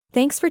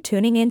Thanks for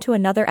tuning in to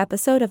another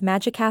episode of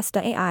Magicast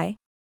AI.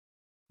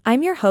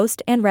 I'm your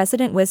host and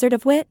resident wizard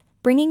of wit,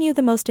 bringing you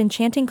the most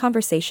enchanting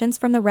conversations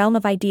from the realm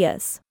of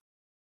ideas.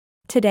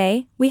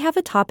 Today, we have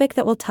a topic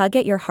that will tug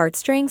at your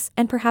heartstrings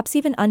and perhaps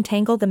even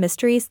untangle the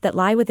mysteries that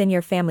lie within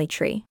your family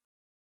tree.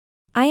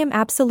 I am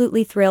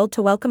absolutely thrilled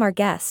to welcome our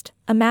guest,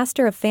 a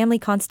master of family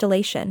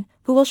constellation,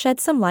 who will shed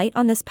some light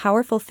on this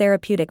powerful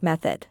therapeutic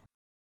method.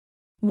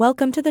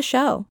 Welcome to the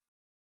show.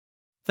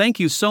 Thank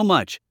you so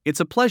much, it's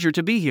a pleasure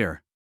to be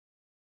here.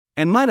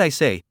 And might I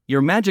say,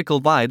 your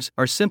magical vibes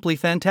are simply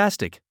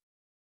fantastic.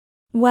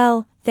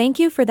 Well, thank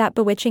you for that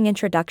bewitching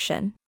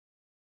introduction.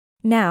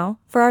 Now,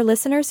 for our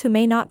listeners who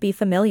may not be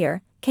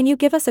familiar, can you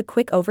give us a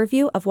quick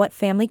overview of what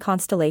family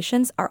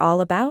constellations are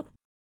all about?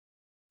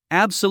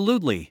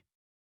 Absolutely.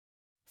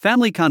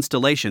 Family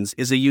constellations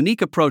is a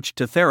unique approach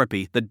to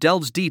therapy that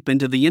delves deep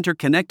into the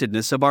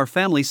interconnectedness of our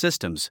family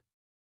systems.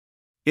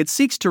 It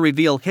seeks to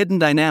reveal hidden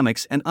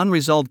dynamics and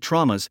unresolved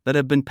traumas that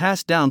have been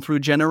passed down through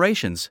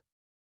generations.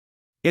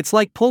 It's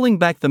like pulling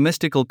back the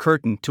mystical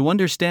curtain to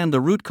understand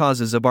the root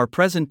causes of our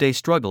present-day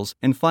struggles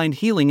and find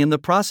healing in the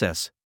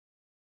process.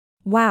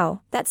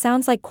 Wow, that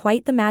sounds like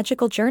quite the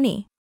magical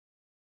journey.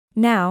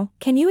 Now,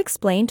 can you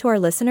explain to our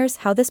listeners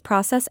how this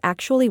process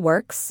actually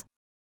works?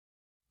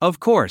 Of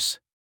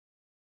course.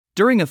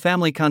 During a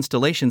family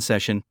constellation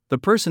session, the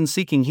person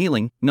seeking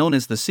healing, known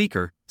as the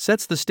seeker,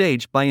 sets the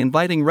stage by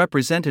inviting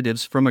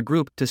representatives from a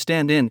group to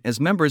stand in as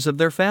members of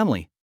their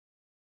family.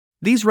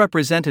 These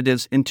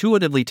representatives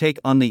intuitively take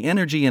on the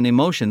energy and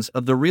emotions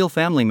of the real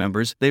family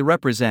members they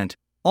represent,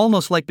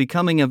 almost like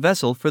becoming a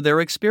vessel for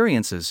their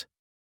experiences.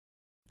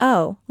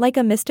 Oh, like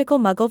a mystical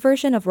muggle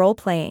version of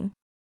role-playing.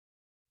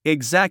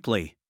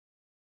 Exactly.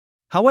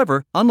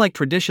 However, unlike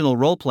traditional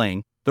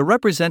role-playing, the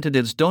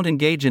representatives don't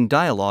engage in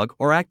dialogue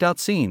or act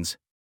out scenes.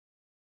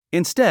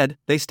 Instead,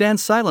 they stand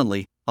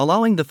silently,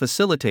 allowing the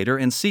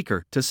facilitator and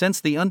seeker to sense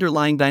the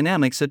underlying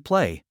dynamics at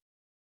play.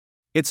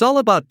 It's all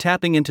about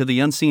tapping into the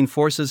unseen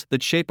forces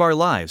that shape our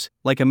lives,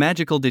 like a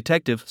magical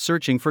detective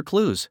searching for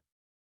clues.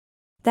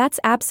 That's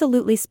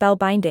absolutely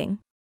spellbinding.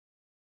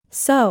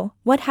 So,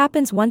 what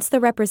happens once the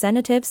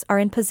representatives are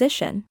in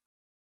position?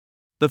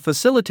 The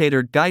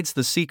facilitator guides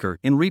the seeker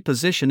in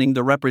repositioning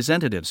the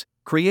representatives,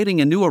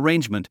 creating a new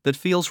arrangement that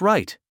feels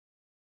right.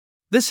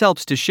 This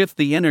helps to shift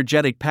the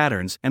energetic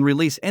patterns and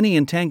release any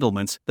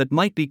entanglements that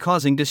might be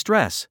causing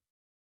distress.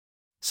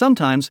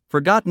 Sometimes,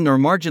 forgotten or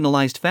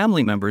marginalized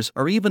family members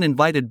are even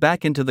invited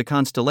back into the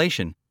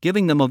constellation,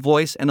 giving them a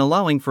voice and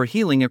allowing for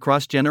healing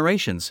across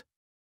generations.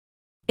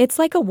 It's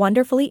like a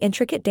wonderfully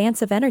intricate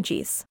dance of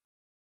energies.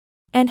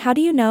 And how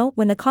do you know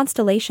when the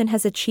constellation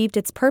has achieved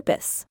its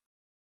purpose?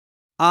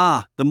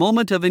 The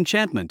moment of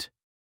enchantment.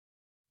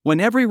 When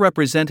every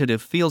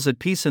representative feels at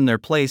peace in their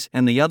place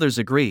and the others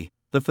agree,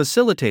 the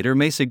facilitator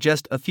may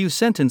suggest a few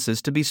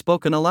sentences to be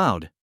spoken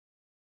aloud.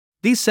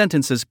 These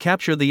sentences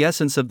capture the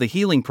essence of the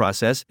healing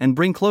process and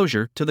bring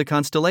closure to the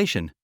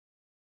constellation.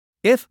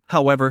 If,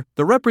 however,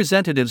 the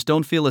representatives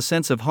don't feel a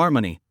sense of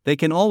harmony, they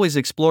can always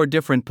explore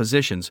different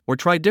positions or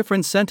try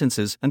different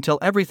sentences until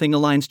everything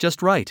aligns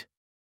just right.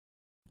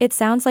 It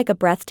sounds like a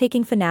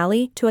breathtaking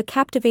finale to a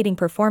captivating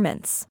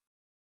performance.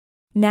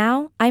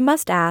 Now, I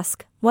must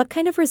ask, what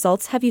kind of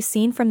results have you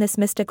seen from this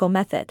mystical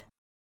method?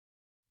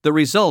 The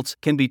results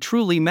can be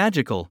truly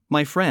magical,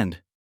 my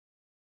friend.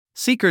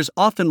 Seekers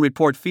often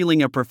report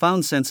feeling a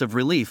profound sense of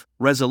relief,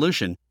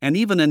 resolution, and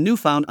even a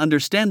newfound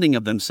understanding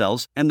of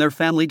themselves and their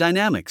family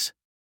dynamics.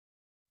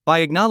 By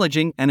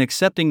acknowledging and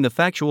accepting the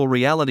factual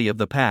reality of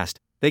the past,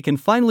 they can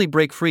finally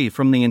break free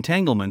from the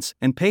entanglements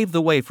and pave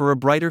the way for a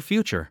brighter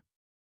future.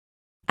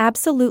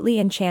 Absolutely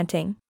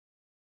enchanting.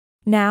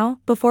 Now,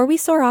 before we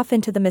soar off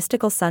into the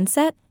mystical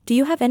sunset, do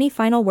you have any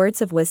final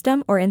words of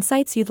wisdom or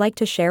insights you'd like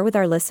to share with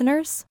our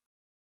listeners?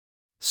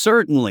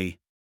 Certainly.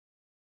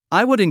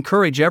 I would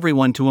encourage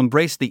everyone to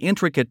embrace the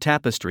intricate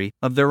tapestry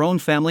of their own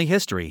family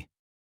history.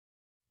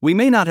 We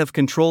may not have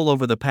control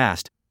over the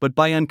past, but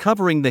by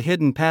uncovering the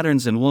hidden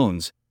patterns and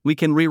wounds, we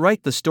can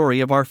rewrite the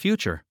story of our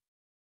future.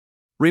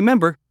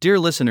 Remember, dear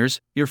listeners,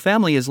 your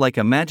family is like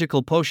a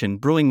magical potion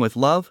brewing with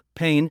love,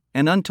 pain,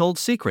 and untold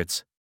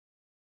secrets.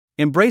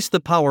 Embrace the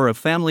power of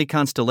family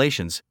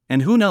constellations,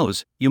 and who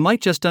knows, you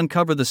might just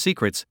uncover the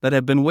secrets that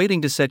have been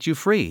waiting to set you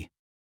free.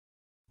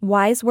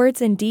 Wise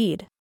words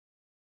indeed.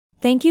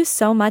 Thank you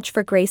so much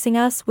for gracing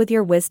us with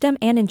your wisdom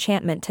and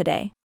enchantment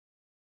today.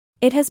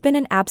 It has been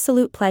an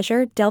absolute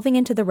pleasure delving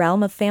into the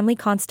realm of family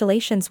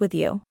constellations with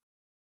you.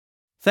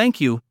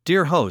 Thank you,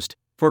 dear host,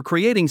 for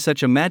creating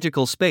such a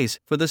magical space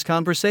for this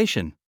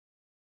conversation.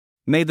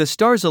 May the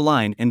stars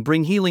align and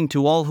bring healing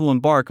to all who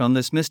embark on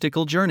this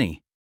mystical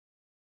journey.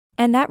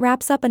 And that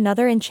wraps up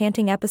another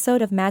enchanting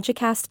episode of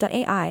Magicast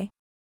AI.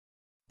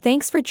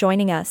 Thanks for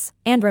joining us,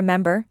 and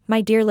remember, my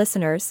dear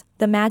listeners,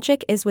 the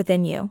magic is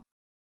within you.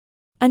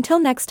 Until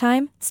next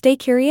time, stay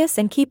curious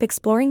and keep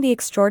exploring the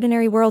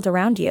extraordinary world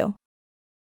around you.